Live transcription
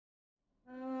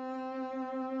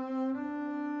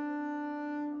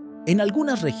En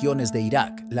algunas regiones de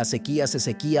Irak, la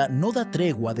sequía no da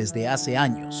tregua desde hace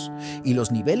años, y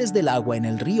los niveles del agua en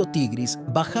el río Tigris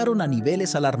bajaron a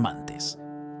niveles alarmantes.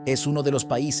 Es uno de los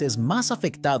países más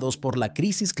afectados por la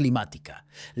crisis climática.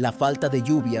 La falta de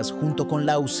lluvias, junto con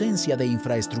la ausencia de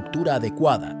infraestructura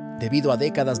adecuada, debido a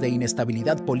décadas de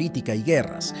inestabilidad política y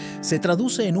guerras, se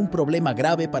traduce en un problema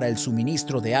grave para el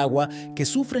suministro de agua que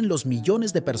sufren los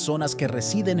millones de personas que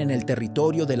residen en el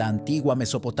territorio de la antigua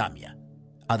Mesopotamia.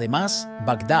 Además,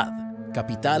 Bagdad,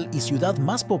 capital y ciudad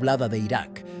más poblada de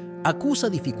Irak, acusa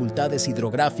dificultades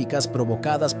hidrográficas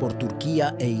provocadas por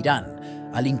Turquía e Irán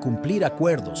al incumplir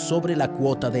acuerdos sobre la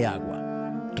cuota de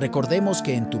agua. Recordemos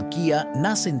que en Turquía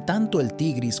nacen tanto el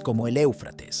Tigris como el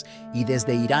Éufrates, y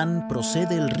desde Irán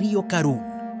procede el río Karun,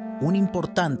 un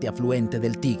importante afluente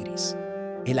del Tigris.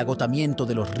 El agotamiento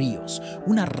de los ríos,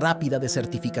 una rápida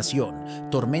desertificación,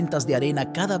 tormentas de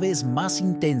arena cada vez más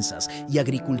intensas y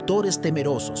agricultores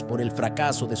temerosos por el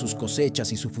fracaso de sus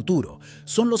cosechas y su futuro,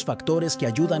 son los factores que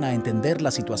ayudan a entender la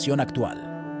situación actual.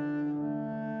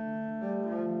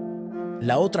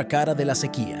 La otra cara de la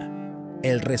sequía,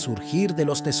 el resurgir de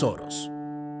los tesoros.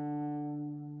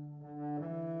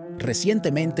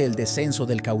 Recientemente, el descenso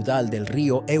del caudal del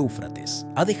río Éufrates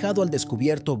ha dejado al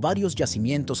descubierto varios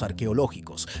yacimientos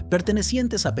arqueológicos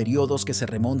pertenecientes a periodos que se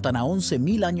remontan a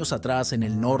 11.000 años atrás en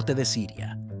el norte de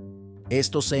Siria.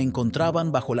 Estos se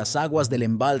encontraban bajo las aguas del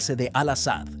embalse de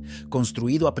Al-Asad,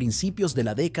 construido a principios de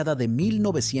la década de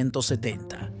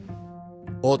 1970.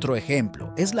 Otro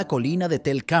ejemplo es la colina de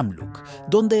Tel Kamluk,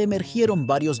 donde emergieron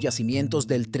varios yacimientos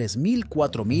del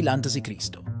 3000-4000 a.C.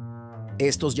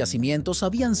 Estos yacimientos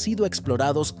habían sido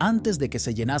explorados antes de que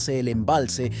se llenase el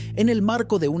embalse en el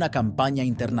marco de una campaña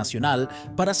internacional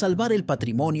para salvar el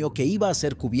patrimonio que iba a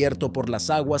ser cubierto por las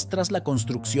aguas tras la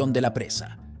construcción de la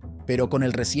presa. Pero con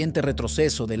el reciente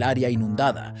retroceso del área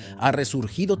inundada, ha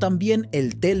resurgido también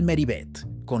el Tel Meribet,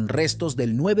 con restos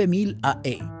del 9000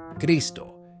 a.E.,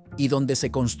 Cristo, y donde se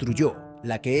construyó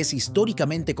la que es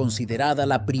históricamente considerada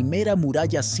la primera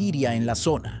muralla siria en la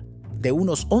zona, de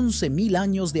unos 11.000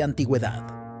 años de antigüedad.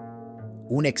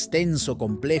 Un extenso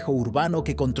complejo urbano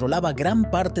que controlaba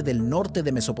gran parte del norte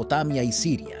de Mesopotamia y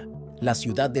Siria, la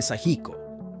ciudad de Sajico,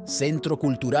 centro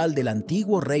cultural del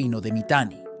antiguo reino de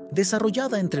Mitanni,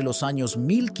 desarrollada entre los años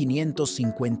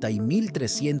 1550 y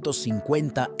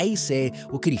 1350 a.C.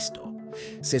 o Cristo,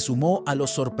 se sumó a los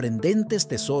sorprendentes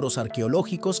tesoros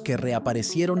arqueológicos que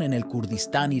reaparecieron en el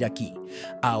Kurdistán iraquí,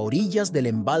 a orillas del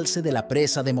embalse de la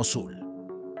presa de Mosul.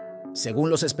 Según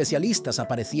los especialistas,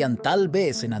 aparecían tal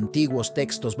vez en antiguos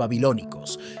textos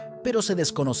babilónicos, pero se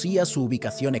desconocía su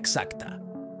ubicación exacta.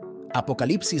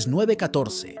 Apocalipsis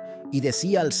 9:14, y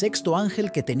decía al sexto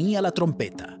ángel que tenía la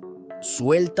trompeta: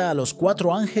 suelta a los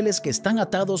 4 ángeles que están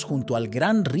atados junto al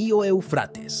gran río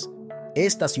Eufrates.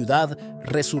 Esta ciudad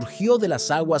resurgió de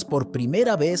las aguas por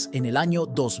primera vez en el año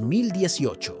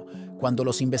 2018, cuando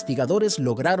los investigadores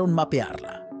lograron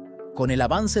mapearla. Con el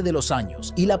avance de los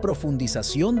años y la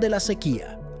profundización de la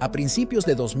sequía, a principios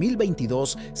de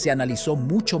 2022 se analizó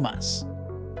mucho más.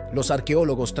 Los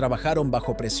arqueólogos trabajaron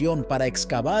bajo presión para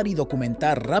excavar y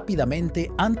documentar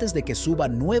rápidamente antes de que suba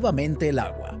nuevamente el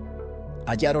agua.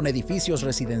 Hallaron edificios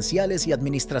residenciales y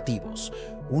administrativos,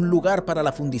 un lugar para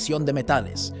la fundición de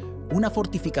metales, una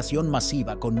fortificación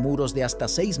masiva con muros de hasta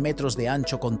 6 metros de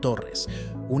ancho con torres,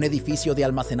 un edificio de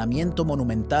almacenamiento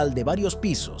monumental de varios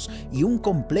pisos y un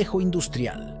complejo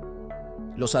industrial.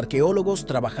 Los arqueólogos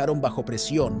trabajaron bajo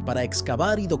presión para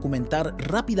excavar y documentar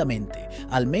rápidamente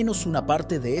al menos una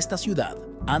parte de esta ciudad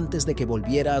antes de que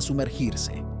volviera a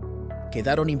sumergirse.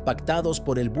 Quedaron impactados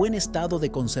por el buen estado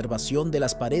de conservación de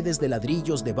las paredes de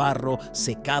ladrillos de barro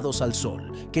secados al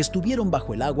sol, que estuvieron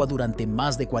bajo el agua durante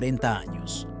más de 40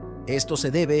 años. Esto se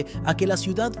debe a que la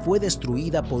ciudad fue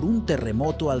destruida por un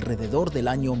terremoto alrededor del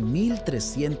año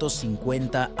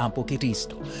 1350 a.C.,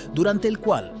 durante el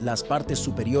cual las partes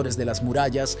superiores de las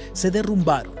murallas se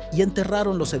derrumbaron y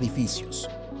enterraron los edificios.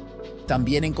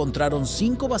 También encontraron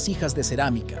 5 vasijas de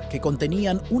cerámica que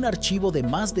contenían un archivo de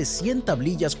más de 100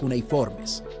 tablillas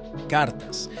cuneiformes,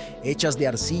 cartas hechas de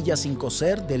arcilla sin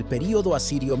cocer del período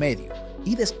asirio medio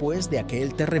y después de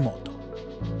aquel terremoto.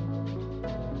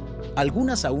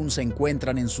 Algunas aún se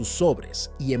encuentran en sus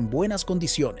sobres y en buenas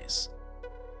condiciones.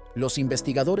 Los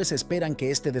investigadores esperan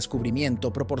que este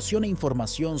descubrimiento proporcione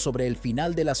información sobre el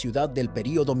final de la ciudad del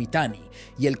período Mitanni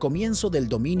y el comienzo del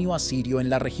dominio asirio en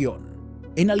la región.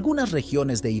 En algunas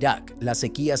regiones de Irak, la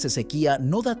sequía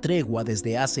no da tregua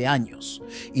desde hace años,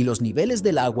 y los niveles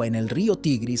del agua en el río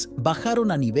Tigris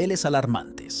bajaron a niveles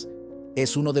alarmantes.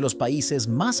 Es uno de los países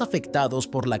más afectados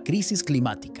por la crisis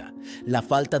climática. La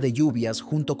falta de lluvias,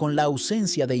 junto con la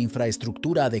ausencia de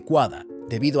infraestructura adecuada,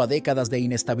 debido a décadas de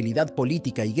inestabilidad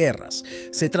política y guerras,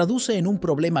 se traduce en un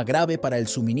problema grave para el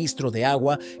suministro de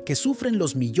agua que sufren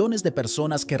los millones de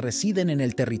personas que residen en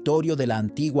el territorio de la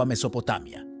antigua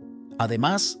Mesopotamia.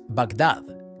 Además, Bagdad,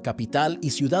 capital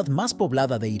y ciudad más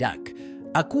poblada de Irak,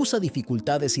 acusa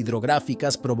dificultades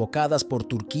hidrográficas provocadas por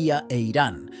Turquía e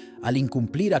Irán al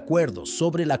incumplir acuerdos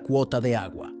sobre la cuota de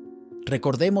agua.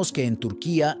 Recordemos que en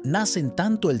Turquía nacen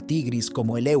tanto el Tigris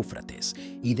como el Éufrates,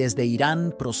 y desde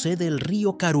Irán procede el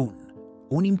río Karun,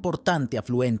 un importante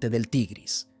afluente del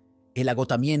Tigris. El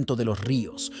agotamiento de los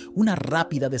ríos, una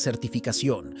rápida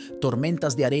desertificación,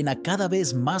 tormentas de arena cada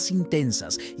vez más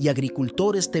intensas y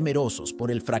agricultores temerosos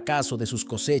por el fracaso de sus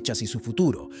cosechas y su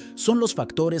futuro, son los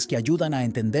factores que ayudan a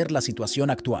entender la situación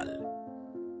actual.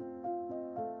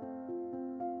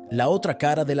 La otra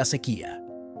cara de la sequía.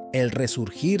 El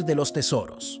resurgir de los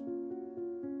tesoros.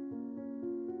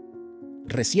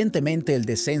 Recientemente, el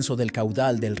descenso del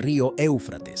caudal del río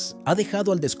Éufrates ha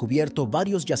dejado al descubierto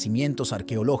varios yacimientos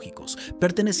arqueológicos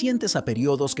pertenecientes a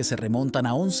periodos que se remontan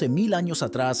a 11.000 años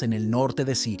atrás en el norte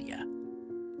de Siria.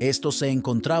 Estos se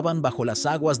encontraban bajo las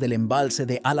aguas del embalse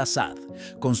de Al-Asad,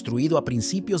 construido a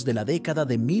principios de la década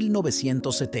de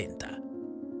 1970.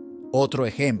 Otro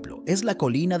ejemplo es la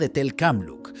colina de Tel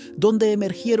Kamluk, donde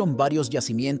emergieron varios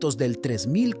yacimientos del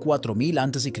 3000-4000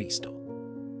 a.C.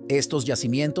 Estos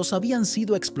yacimientos habían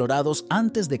sido explorados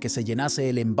antes de que se llenase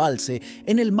el embalse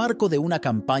en el marco de una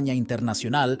campaña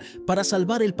internacional para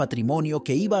salvar el patrimonio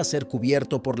que iba a ser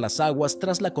cubierto por las aguas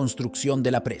tras la construcción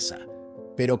de la presa.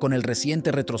 Pero con el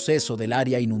reciente retroceso del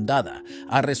área inundada,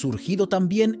 ha resurgido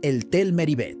también el Tel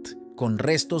Meribet, con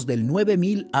restos del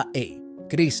 9000 a.E.,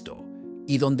 Cristo,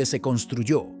 y donde se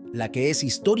construyó la que es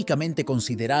históricamente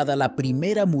considerada la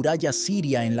primera muralla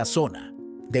siria en la zona,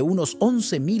 de unos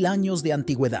 11.000 años de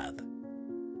antigüedad.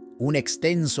 Un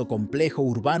extenso complejo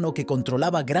urbano que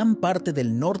controlaba gran parte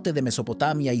del norte de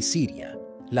Mesopotamia y Siria,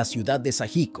 la ciudad de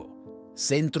Sajico,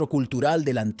 centro cultural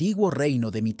del antiguo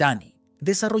reino de Mitanni,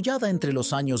 desarrollada entre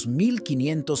los años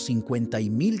 1550 y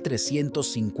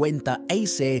 1350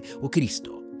 a.C. o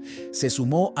Cristo, se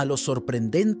sumó a los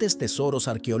sorprendentes tesoros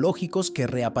arqueológicos que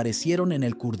reaparecieron en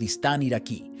el Kurdistán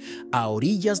iraquí, a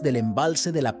orillas del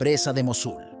embalse de la presa de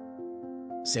Mosul.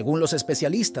 Según los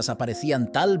especialistas,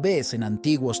 aparecían tal vez en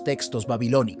antiguos textos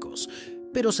babilónicos,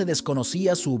 pero se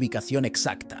desconocía su ubicación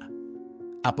exacta.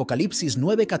 Apocalipsis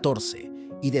 9:14,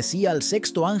 y decía al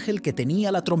sexto ángel que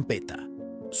tenía la trompeta: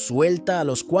 suelta a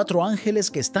los 4 ángeles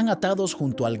que están atados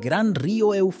junto al gran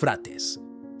río Eufrates.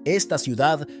 Esta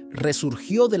ciudad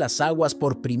resurgió de las aguas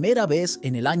por primera vez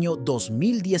en el año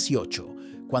 2018,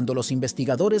 cuando los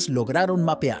investigadores lograron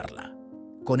mapearla.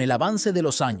 Con el avance de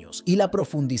los años y la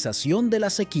profundización de la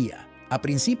sequía, a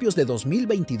principios de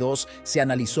 2022 se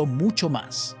analizó mucho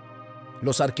más.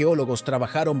 Los arqueólogos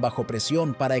trabajaron bajo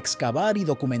presión para excavar y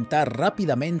documentar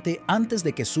rápidamente antes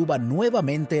de que suba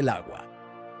nuevamente el agua.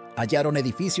 Hallaron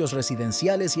edificios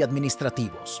residenciales y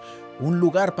administrativos, un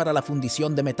lugar para la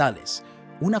fundición de metales,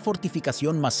 una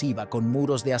fortificación masiva con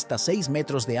muros de hasta 6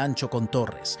 metros de ancho con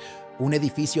torres, un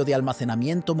edificio de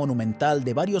almacenamiento monumental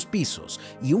de varios pisos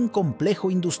y un complejo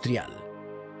industrial.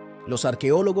 Los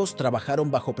arqueólogos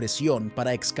trabajaron bajo presión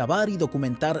para excavar y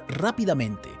documentar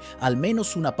rápidamente al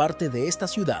menos una parte de esta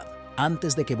ciudad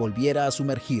antes de que volviera a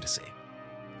sumergirse.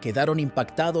 Quedaron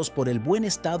impactados por el buen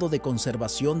estado de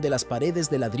conservación de las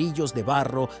paredes de ladrillos de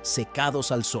barro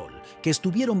secados al sol, que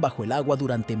estuvieron bajo el agua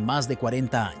durante más de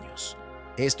 40 años.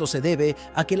 Esto se debe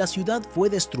a que la ciudad fue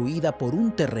destruida por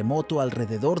un terremoto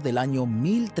alrededor del año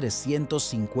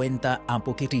 1350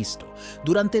 a.C.,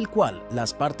 durante el cual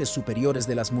las partes superiores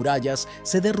de las murallas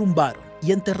se derrumbaron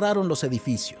y enterraron los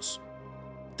edificios.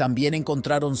 También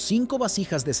encontraron 5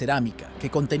 vasijas de cerámica que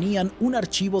contenían un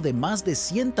archivo de más de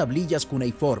 100 tablillas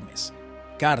cuneiformes,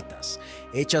 cartas,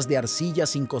 hechas de arcilla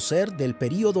sin cocer del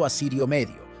período asirio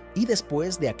medio y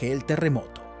después de aquel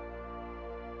terremoto.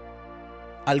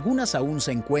 Algunas aún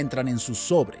se encuentran en sus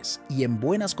sobres y en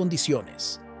buenas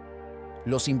condiciones.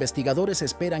 Los investigadores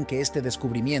esperan que este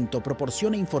descubrimiento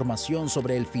proporcione información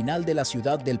sobre el final de la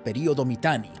ciudad del período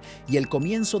Mitanni y el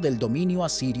comienzo del dominio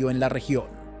asirio en la región.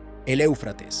 El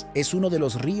Éufrates es uno de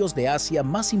los ríos de Asia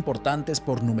más importantes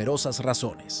por numerosas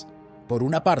razones. Por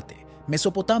una parte,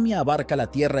 Mesopotamia abarca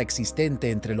la tierra existente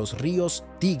entre los ríos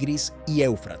Tigris y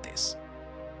Éufrates.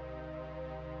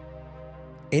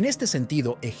 En este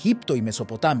sentido, Egipto y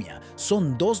Mesopotamia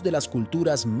son 2 de las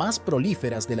culturas más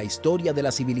prolíferas de la historia de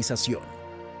la civilización.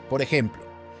 Por ejemplo,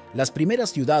 Las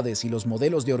primeras ciudades y los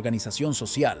modelos de organización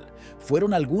social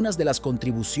fueron algunas de las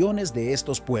contribuciones de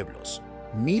estos pueblos.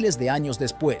 Miles de años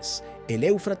después, el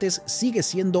Éufrates sigue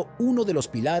siendo uno de los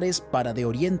pilares para de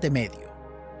Oriente Medio.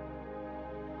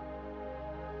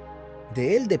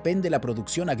 De él depende la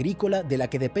producción agrícola de la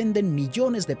que dependen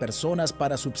millones de personas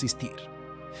para subsistir.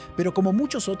 Pero como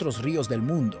muchos otros ríos del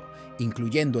mundo,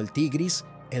 incluyendo el Tigris,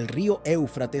 el río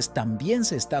Éufrates también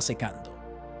se está secando.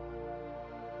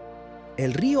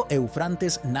 El río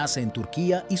Eufrates nace en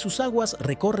Turquía y sus aguas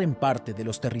recorren parte de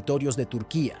los territorios de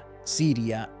Turquía,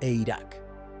 Siria e Irak.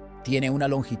 Tiene una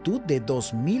longitud de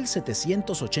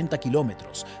 2.780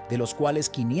 kilómetros, de los cuales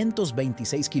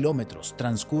 526 kilómetros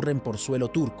transcurren por suelo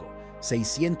turco,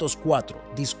 604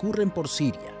 discurren por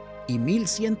Siria y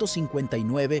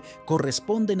 1.159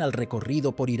 corresponden al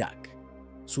recorrido por Irak.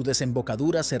 Su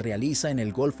desembocadura se realiza en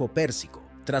el Golfo Pérsico,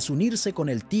 tras unirse con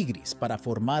el Tigris para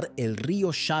formar el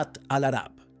río Shatt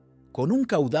al-Arab. Con un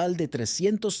caudal de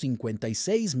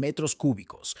 356 metros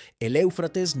cúbicos, el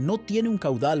Éufrates no tiene un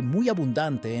caudal muy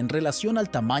abundante en relación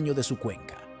al tamaño de su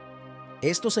cuenca.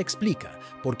 Esto se explica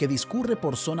porque discurre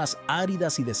por zonas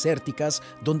áridas y desérticas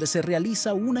donde se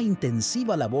realiza una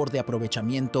intensiva labor de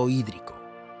aprovechamiento hídrico.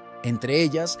 Entre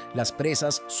ellas, las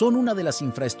presas son una de las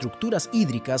infraestructuras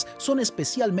hídricas son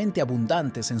especialmente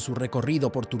abundantes en su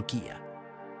recorrido por Turquía.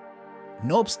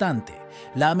 No obstante,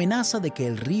 la amenaza de que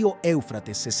el río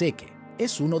Éufrates se seque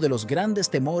es uno de los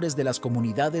grandes temores de las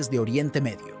comunidades de Oriente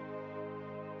Medio.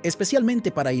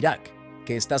 Especialmente para Irak,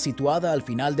 que está situada al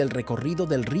final del recorrido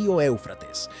del río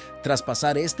Éufrates, tras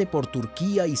pasar este por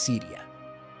Turquía y Siria.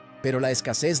 Pero la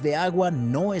escasez de agua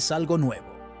no es algo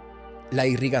nuevo. La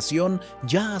irrigación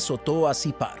ya azotó a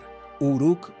Sipar,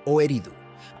 Uruk o Eridu,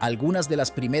 algunas de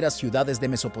las primeras ciudades de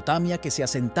Mesopotamia que se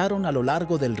asentaron a lo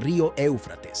largo del río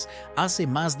Éufrates hace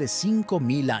más de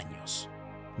 5.000 años.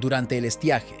 Durante el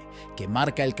estiaje, que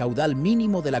marca el caudal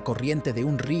mínimo de la corriente de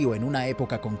un río en una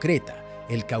época concreta,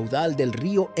 el caudal del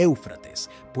río Éufrates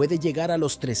puede llegar a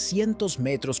los 300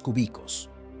 metros cúbicos.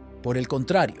 Por el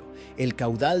contrario, el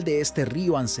caudal de este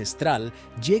río ancestral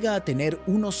llega a tener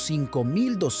unos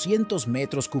 5.200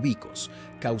 metros cúbicos,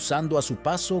 causando a su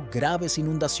paso graves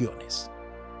inundaciones.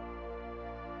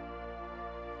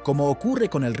 Como ocurre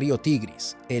con el río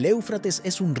Tigris, el Éufrates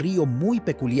es un río muy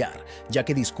peculiar, ya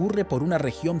que discurre por una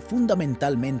región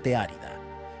fundamentalmente árida.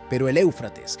 Pero el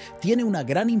Éufrates tiene una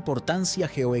gran importancia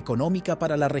geoeconómica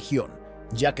para la región,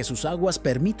 ya que sus aguas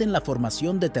permiten la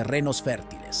formación de terrenos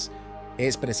fértiles.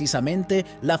 Es precisamente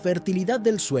la fertilidad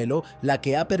del suelo la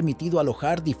que ha permitido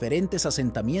alojar diferentes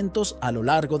asentamientos a lo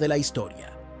largo de la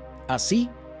historia. Así,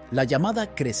 la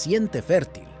llamada creciente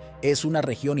fértil es una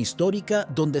región histórica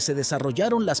donde se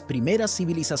desarrollaron las primeras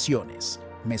civilizaciones: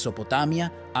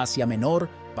 Mesopotamia, Asia Menor,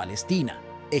 Palestina,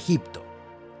 Egipto.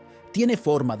 Tiene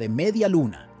forma de media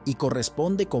luna y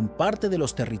corresponde con parte de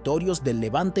los territorios del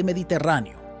levante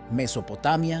mediterráneo,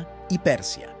 Mesopotamia y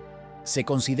Persia. Se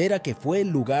considera que fue el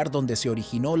lugar donde se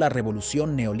originó la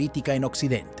revolución neolítica en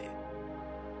Occidente.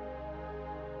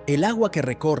 El agua que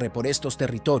recorre por estos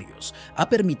territorios ha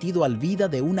permitido al vida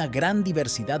de una gran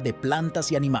diversidad de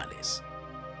plantas y animales.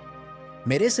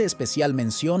 Merece especial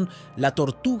mención la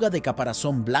tortuga de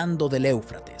caparazón blando del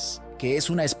Éufrates, que es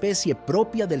una especie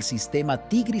propia del sistema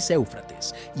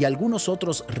Tigris-Éufrates y algunos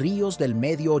otros ríos del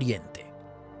Medio Oriente.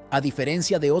 A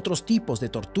diferencia de otros tipos de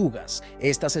tortugas,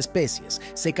 estas especies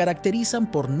se caracterizan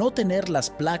por no tener las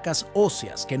placas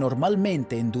óseas que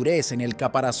normalmente endurecen el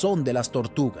caparazón de las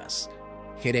tortugas.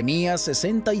 Jeremías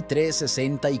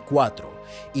 63:64,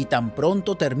 y tan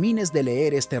pronto termines de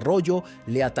leer este rollo,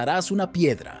 le atarás una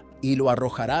piedra y lo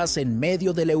arrojarás en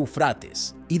medio del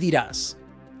Eufrates, y dirás: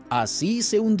 así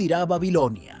se hundirá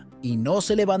Babilonia, y no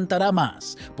se levantará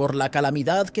más por la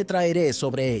calamidad que traeré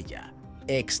sobre ella.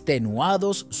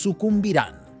 Extenuados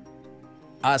sucumbirán.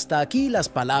 Hasta aquí las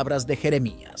palabras de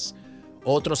Jeremías.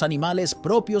 Otros animales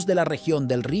propios de la región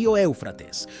del río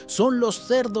Éufrates son los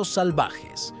cerdos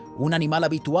salvajes, un animal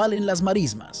habitual en las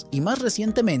marismas y más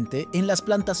recientemente en las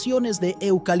plantaciones de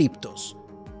eucaliptos.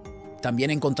 También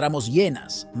encontramos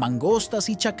hienas, mangostas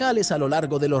y chacales a lo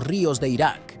largo de los ríos de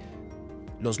Irak.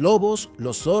 Los lobos,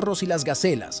 los zorros y las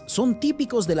gacelas son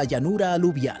típicos de la llanura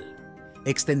aluvial,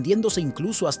 extendiéndose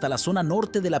incluso hasta la zona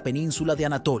norte de la península de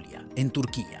Anatolia, en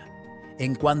Turquía.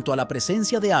 En cuanto a la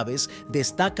presencia de aves,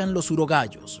 destacan los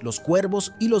urogallos, los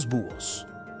cuervos y los búhos.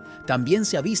 También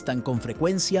se avistan con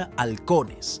frecuencia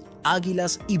halcones,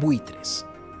 águilas y buitres.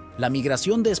 La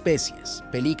migración de especies,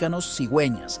 pelícanos,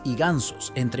 cigüeñas y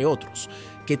gansos, entre otros,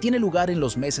 que tiene lugar en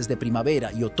los meses de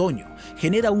primavera y otoño,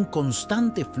 genera un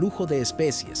constante flujo de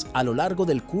especies a lo largo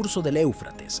del curso del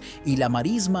Éufrates y la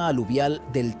marisma aluvial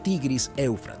del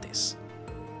Tigris-Éufrates.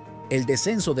 El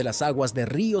descenso de las aguas de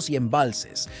ríos y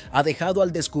embalses ha dejado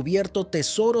al descubierto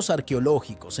tesoros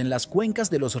arqueológicos en las cuencas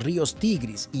de los ríos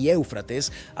Tigris y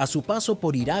Éufrates a su paso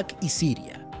por Irak y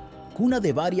Siria, cuna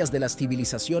de varias de las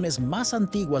civilizaciones más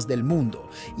antiguas del mundo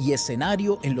y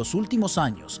escenario en los últimos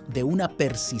años de una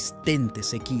persistente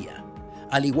sequía.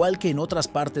 Al igual que en otras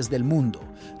partes del mundo,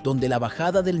 donde la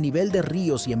bajada del nivel de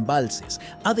ríos y embalses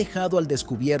ha dejado al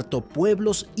descubierto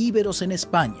pueblos íberos en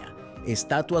España,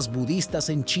 estatuas budistas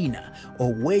en China o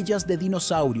huellas de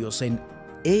dinosaurios en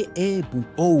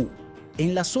Eebou.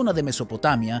 En la zona de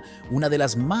Mesopotamia, una de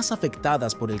las más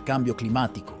afectadas por el cambio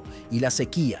climático y la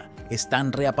sequía,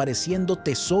 están reapareciendo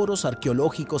tesoros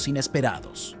arqueológicos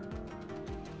inesperados.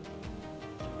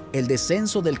 El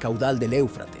descenso del caudal del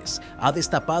Éufrates ha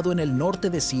destapado en el norte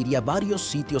de Siria varios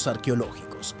sitios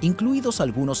arqueológicos, incluidos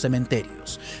algunos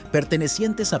cementerios,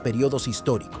 pertenecientes a periodos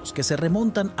históricos que se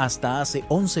remontan hasta hace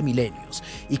 11 milenios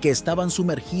y que estaban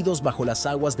sumergidos bajo las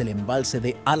aguas del embalse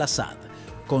de Al-Asad,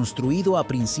 construido a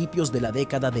principios de la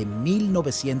década de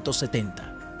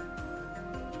 1970.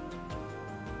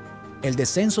 El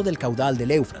descenso del caudal del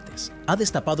Éufrates ha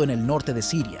destapado en el norte de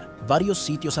Siria varios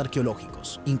sitios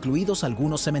arqueológicos, incluidos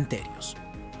algunos cementerios.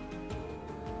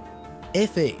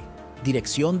 F.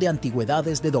 Dirección de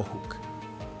Antigüedades de Dohuk.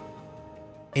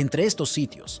 Entre estos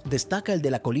sitios destaca el de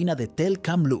la colina de Tel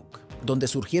Kamluk, donde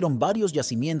surgieron varios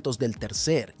yacimientos del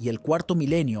tercer y el cuarto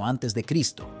milenio antes de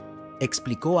Cristo,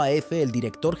 explicó a F el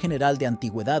director general de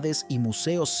Antigüedades y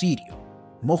Museo Sirio,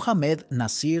 Mohamed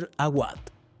Nasir Awad.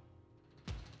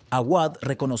 Awad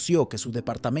reconoció que su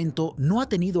departamento no ha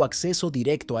tenido acceso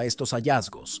directo a estos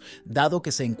hallazgos, dado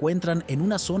que se encuentran en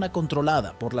una zona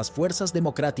controlada por las fuerzas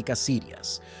democráticas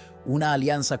sirias, una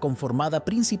alianza conformada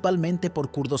principalmente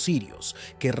por kurdos sirios,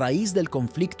 que raíz del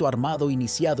conflicto armado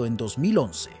iniciado en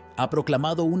 2011, ha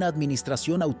proclamado una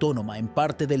administración autónoma en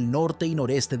parte del norte y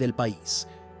noreste del país.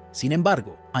 Sin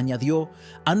embargo, añadió,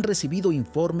 han recibido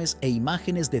informes e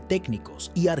imágenes de técnicos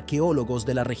y arqueólogos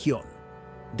de la región.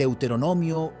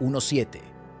 Deuteronomio 1:7.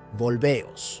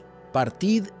 Volveos,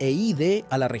 partid e id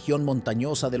a la región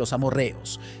montañosa de los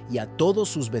amorreos y a todos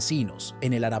sus vecinos,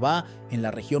 en el Arabá, en la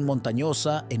región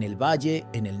montañosa, en el valle,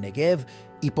 en el Negev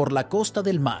y por la costa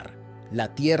del mar,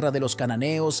 la tierra de los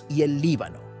cananeos y el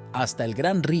Líbano, hasta el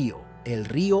gran río, el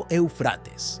río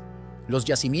Eufrates. Los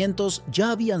yacimientos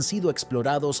ya habían sido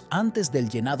explorados antes del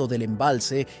llenado del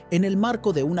embalse en el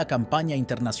marco de una campaña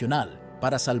internacional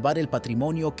para salvar el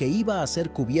patrimonio que iba a ser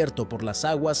cubierto por las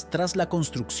aguas tras la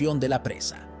construcción de la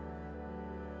presa.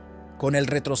 Con el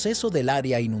retroceso del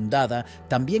área inundada,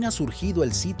 también ha surgido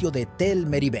el sitio de Tel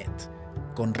Meribet,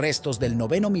 con restos del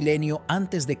noveno milenio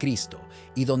antes de Cristo,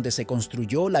 y donde se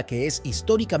construyó la que es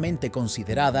históricamente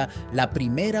considerada la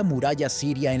primera muralla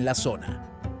siria en la zona,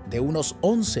 de unos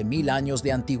 11.000 años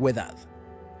de antigüedad.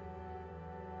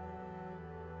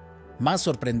 Más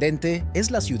sorprendente es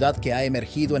la ciudad que ha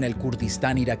emergido en el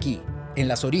Kurdistán iraquí, en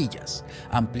las orillas,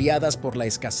 ampliadas por la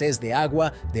escasez de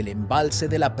agua del embalse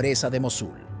de la presa de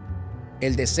Mosul.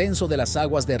 El descenso de las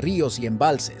aguas de ríos y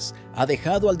embalses ha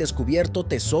dejado al descubierto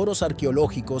tesoros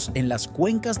arqueológicos en las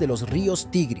cuencas de los ríos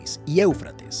Tigris y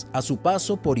Éufrates a su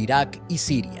paso por Irak y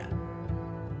Siria.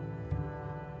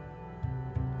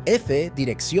 F.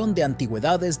 Dirección de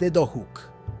Antigüedades de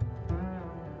Dohuk.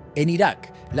 En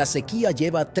Irak, la sequía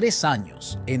lleva 3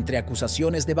 años entre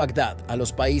acusaciones de Bagdad a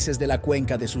los países de la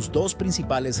cuenca de sus dos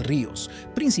principales ríos,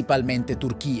 principalmente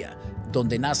Turquía,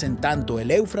 donde nacen tanto el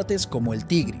Éufrates como el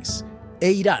Tigris,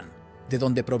 e Irán, de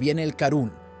donde proviene el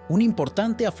Karún, un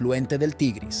importante afluente del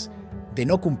Tigris, de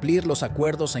no cumplir los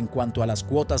acuerdos en cuanto a las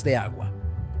cuotas de agua.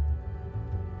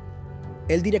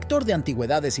 El director de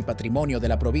Antigüedades y Patrimonio de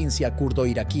la provincia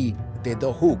kurdo-iraquí de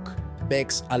Dohuk,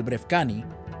 Bex Albrefkani,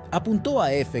 apuntó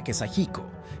a F que Sajico,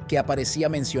 que aparecía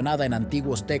mencionada en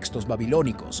antiguos textos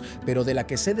babilónicos, pero de la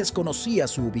que se desconocía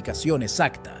su ubicación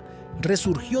exacta,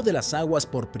 resurgió de las aguas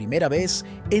por primera vez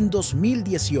en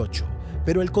 2018,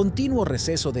 pero el continuo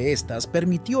receso de estas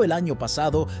permitió el año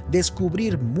pasado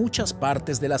descubrir muchas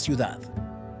partes de la ciudad.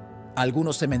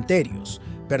 Algunos cementerios,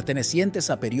 pertenecientes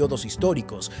a periodos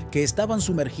históricos que estaban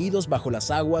sumergidos bajo las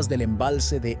aguas del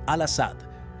embalse de Al-Asad,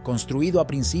 construido a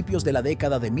principios de la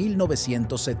década de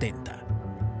 1970.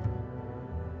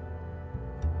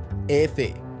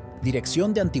 F.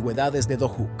 Dirección de Antigüedades de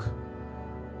Dohuk.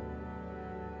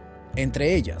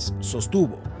 Entre ellas,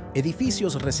 sostuvo,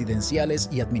 edificios residenciales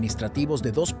y administrativos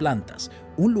de 2 plantas,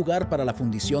 un lugar para la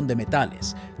fundición de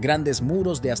metales, grandes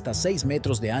muros de hasta 6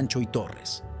 metros de ancho y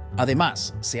torres.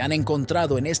 Además, se han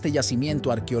encontrado en este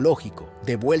yacimiento arqueológico,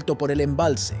 devuelto por el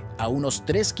embalse, a unos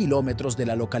 3 kilómetros de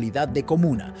la localidad de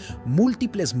Comuna,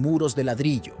 múltiples muros de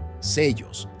ladrillo,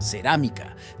 sellos,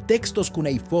 cerámica, textos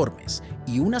cuneiformes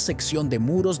y una sección de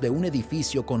muros de un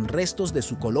edificio con restos de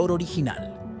su color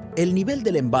original. El nivel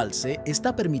del embalse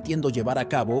está permitiendo llevar a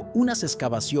cabo unas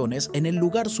excavaciones en el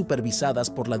lugar supervisadas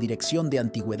por la Dirección de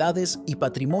Antigüedades y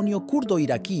Patrimonio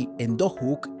Kurdo-Iraquí en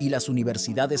Dohuk y las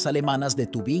universidades alemanas de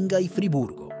Tubinga y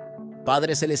Friburgo.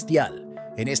 Padre Celestial,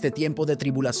 en este tiempo de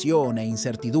tribulación e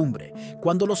incertidumbre,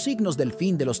 cuando los signos del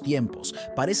fin de los tiempos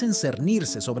parecen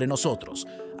cernirse sobre nosotros,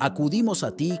 acudimos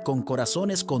a ti con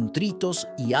corazones contritos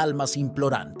y almas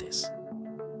implorantes.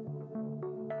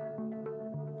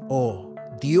 Oh,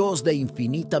 Dios de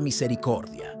infinita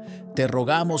misericordia, te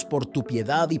rogamos por tu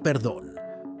piedad y perdón.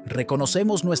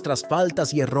 Reconocemos nuestras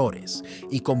faltas y errores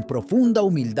y con profunda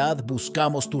humildad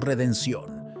buscamos tu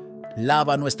redención.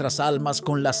 Lava nuestras almas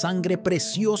con la sangre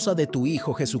preciosa de tu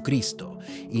Hijo Jesucristo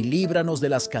y líbranos de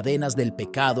las cadenas del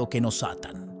pecado que nos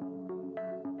atan.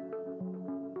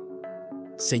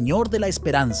 Señor de la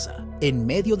esperanza, en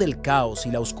medio del caos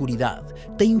y la oscuridad,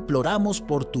 te imploramos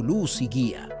por tu luz y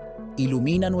guía.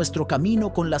 Ilumina nuestro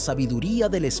camino con la sabiduría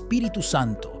del Espíritu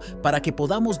Santo para que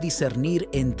podamos discernir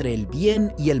entre el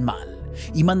bien y el mal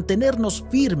y mantenernos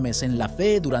firmes en la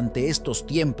fe durante estos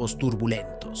tiempos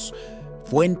turbulentos.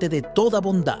 Fuente de toda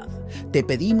bondad, te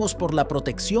pedimos por la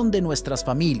protección de nuestras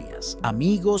familias,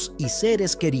 amigos y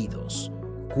seres queridos.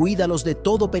 Cuídalos de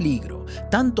todo peligro,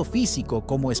 tanto físico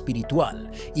como espiritual,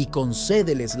 y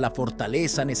concédeles la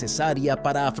fortaleza necesaria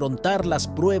para afrontar las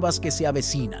pruebas que se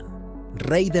avecinan.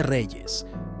 Rey de Reyes,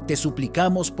 te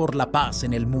suplicamos por la paz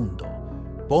en el mundo.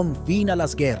 Pon fin a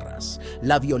las guerras,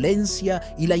 la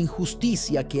violencia y la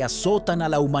injusticia que azotan a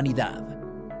la humanidad.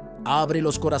 Abre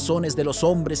los corazones de los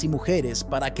hombres y mujeres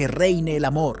para que reine el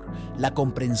amor, la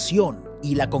comprensión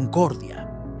y la concordia.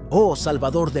 Oh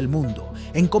Salvador del mundo,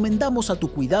 encomendamos a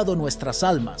tu cuidado nuestras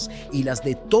almas y las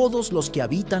de todos los que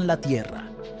habitan la tierra.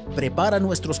 Prepara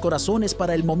nuestros corazones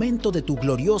para el momento de tu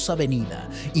gloriosa venida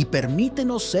y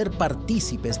permítenos ser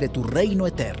partícipes de tu reino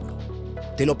eterno.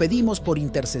 Te lo pedimos por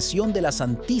intercesión de la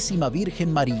Santísima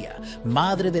Virgen María,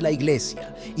 Madre de la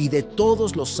Iglesia, y de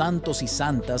todos los santos y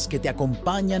santas que te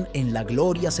acompañan en la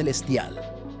gloria celestial.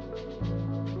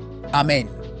 Amén.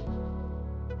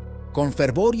 Con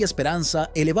fervor y esperanza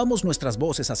elevamos nuestras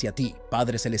voces hacia ti,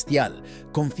 Padre Celestial,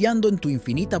 confiando en tu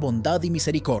infinita bondad y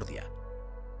misericordia.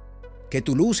 Que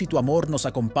tu luz y tu amor nos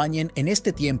acompañen en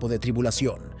este tiempo de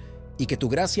tribulación, y que tu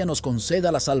gracia nos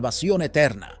conceda la salvación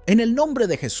eterna. En el nombre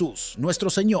de Jesús, nuestro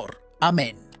Señor.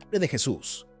 Amén. En el nombre de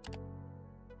Jesús.